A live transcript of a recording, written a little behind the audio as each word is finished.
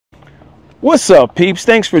What's up, peeps?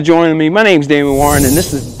 Thanks for joining me. My name's Damon Warren, and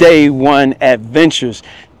this is Day One Adventures.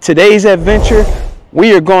 Today's adventure,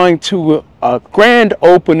 we are going to a grand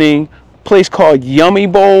opening place called Yummy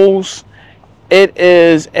Bowls. It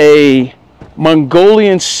is a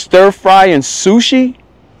Mongolian stir fry and sushi.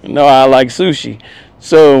 You know I like sushi.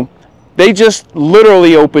 So they just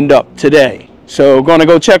literally opened up today. So gonna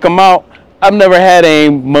go check them out. I've never had a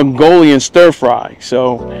Mongolian stir fry,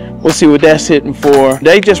 so we'll see what that's hitting for.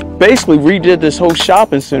 They just basically redid this whole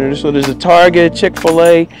shopping center. So there's a Target,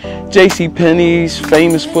 Chick-fil-A, JCPenney's,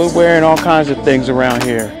 Famous Footwear, and all kinds of things around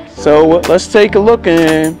here. So let's take a look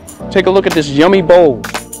at this Yummy Bowl.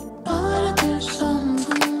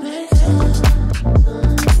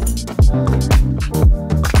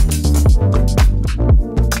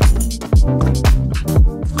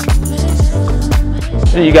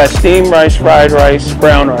 So you got steamed rice, fried rice,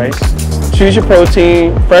 brown rice. Choose your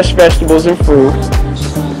protein, fresh vegetables and fruit.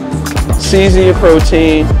 Season your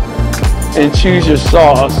protein and choose your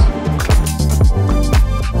sauce.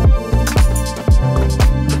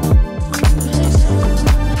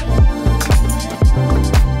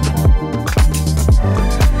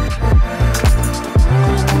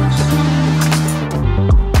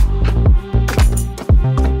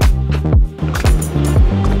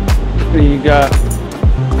 So you got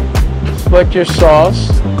select your sauce.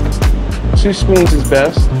 2 spoons is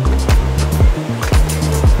best.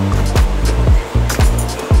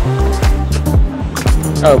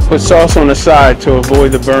 Oh, put sauce on the side to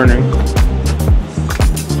avoid the burning.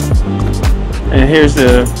 And here's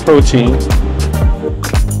the protein.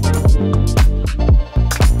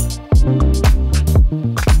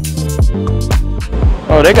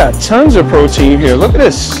 Oh, they got tons of protein here. Look at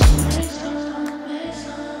this.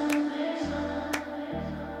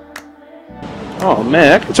 Oh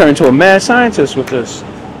man, I could turn into a mad scientist with this.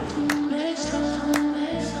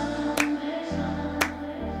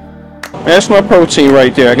 That's my protein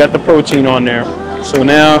right there. I got the protein on there. So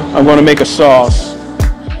now I'm going to make a sauce.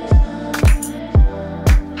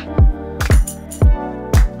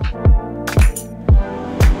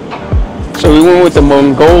 So we went with the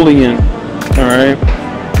Mongolian. Alright.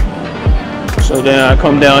 So then I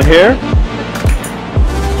come down here.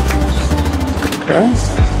 Okay.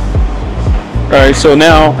 Alright, so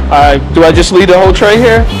now do I just leave the whole tray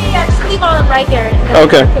here? Yeah, just leave on right there.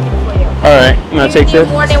 Okay. Alright, and I take this.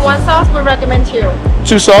 More than one sauce, we recommend 2.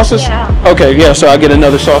 2 sauces? Yeah. Okay, yeah, so I'll get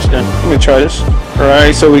another sauce then. Let me try this.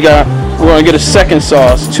 Alright, so we're gonna get a second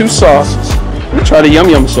sauce. 2 sauces. Let me try the Yum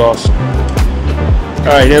Yum sauce.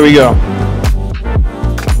 Alright, here we go.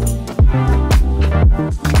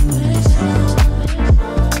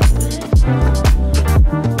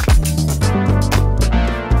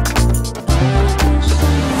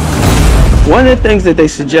 One of the things that they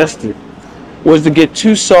suggested was to get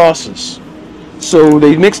 2 sauces. So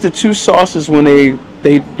they mix the 2 sauces when they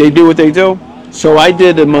do what they do. So I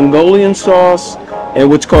did a Mongolian sauce and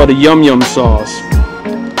what's called a Yum Yum sauce.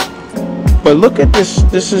 But look at this.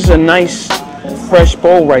 This is a nice fresh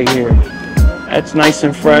bowl right here. That's nice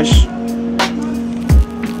and fresh.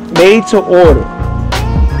 Made to order.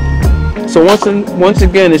 So once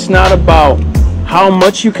again, it's not about how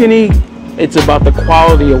much you can eat. It's about the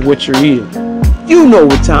quality of what you're eating. You know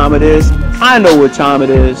what time it is. I know what time it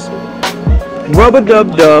is.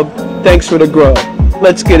 Rub-a-dub-dub. Thanks for the grub.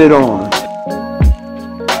 Let's get it on.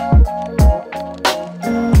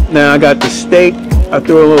 Now I got the steak. I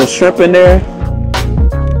threw a little shrimp in there.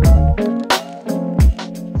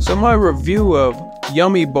 So my review of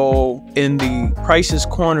Yummy Bowl in the Price's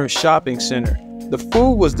Corner shopping center. The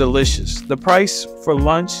food was delicious. The price for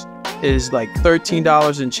lunch is like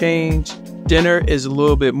 $13 and change. Dinner is a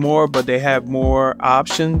little bit more, but they have more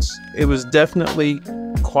options. It was definitely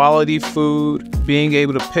quality food. Being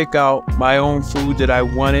able to pick out my own food that I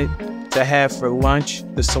wanted to have for lunch.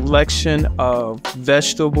 The selection of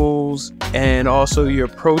vegetables and also your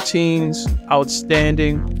proteins,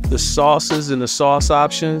 outstanding. The sauces and the sauce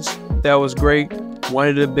options, that was great. One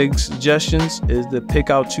of the big suggestions is to pick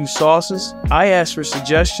out 2 sauces. I asked for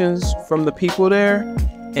suggestions from the people there,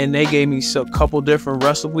 and they gave me a couple different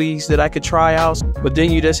recipes that I could try out. But then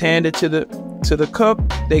you just hand it to the cook,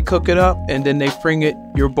 they cook it up, and then they bring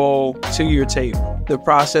your bowl to your table. The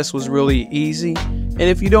process was really easy. And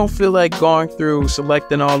if you don't feel like going through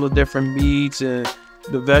selecting all the different meats and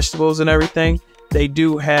the vegetables and everything, they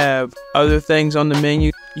do have other things on the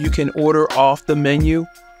menu. You can order off the menu.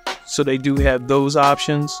 So they do have those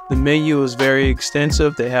options. The menu is very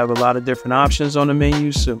extensive. They have a lot of different options on the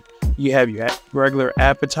menu. So You have your regular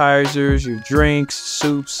appetizers, your drinks,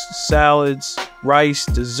 soups, salads, rice,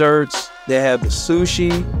 desserts. They have the sushi,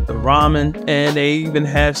 the ramen, and they even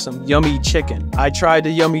have some yummy chicken. I tried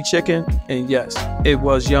the yummy chicken, and yes, it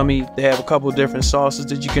was yummy. They have a couple different sauces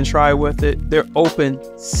that you can try with it. They're open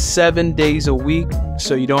 7 days a week,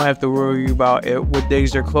 so you don't have to worry about what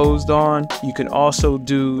days they're closed on. You can also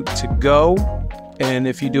do to-go, and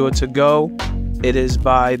if you do a to-go, it is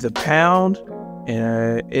by the pound,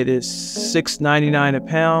 and it is $6.99 a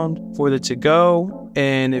pound for the to-go.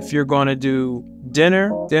 And if you're going to do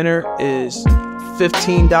dinner is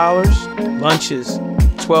 $15. Lunch is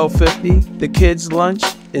 $12.50. The kids' lunch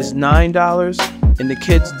is $9, and the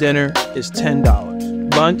kids' dinner is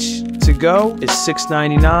 $10. Lunch to go is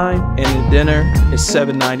 $6.99, and the dinner is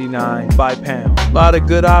 $7.99 by pound. A lot of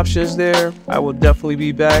good options there. I will definitely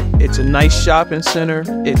be back. It's a nice shopping center.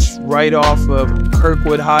 It's right off of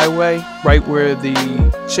Kirkwood Highway, right where the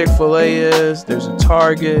Chick-fil-A is. There's a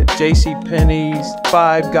Target, JCPenney's,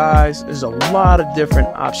 Five Guys. There's a lot of different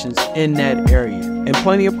options in that area, and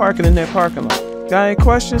plenty of parking in that parking lot. Got any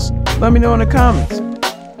questions? Let me know in the comments.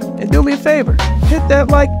 And do me a favor, hit that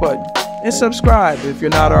like button and subscribe if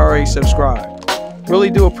you're not already subscribed.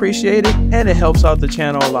 Really do appreciate it, and it helps out the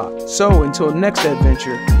channel a lot. So until next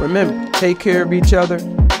adventure, remember, take care of each other,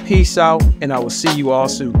 peace out, and I will see you all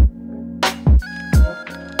soon.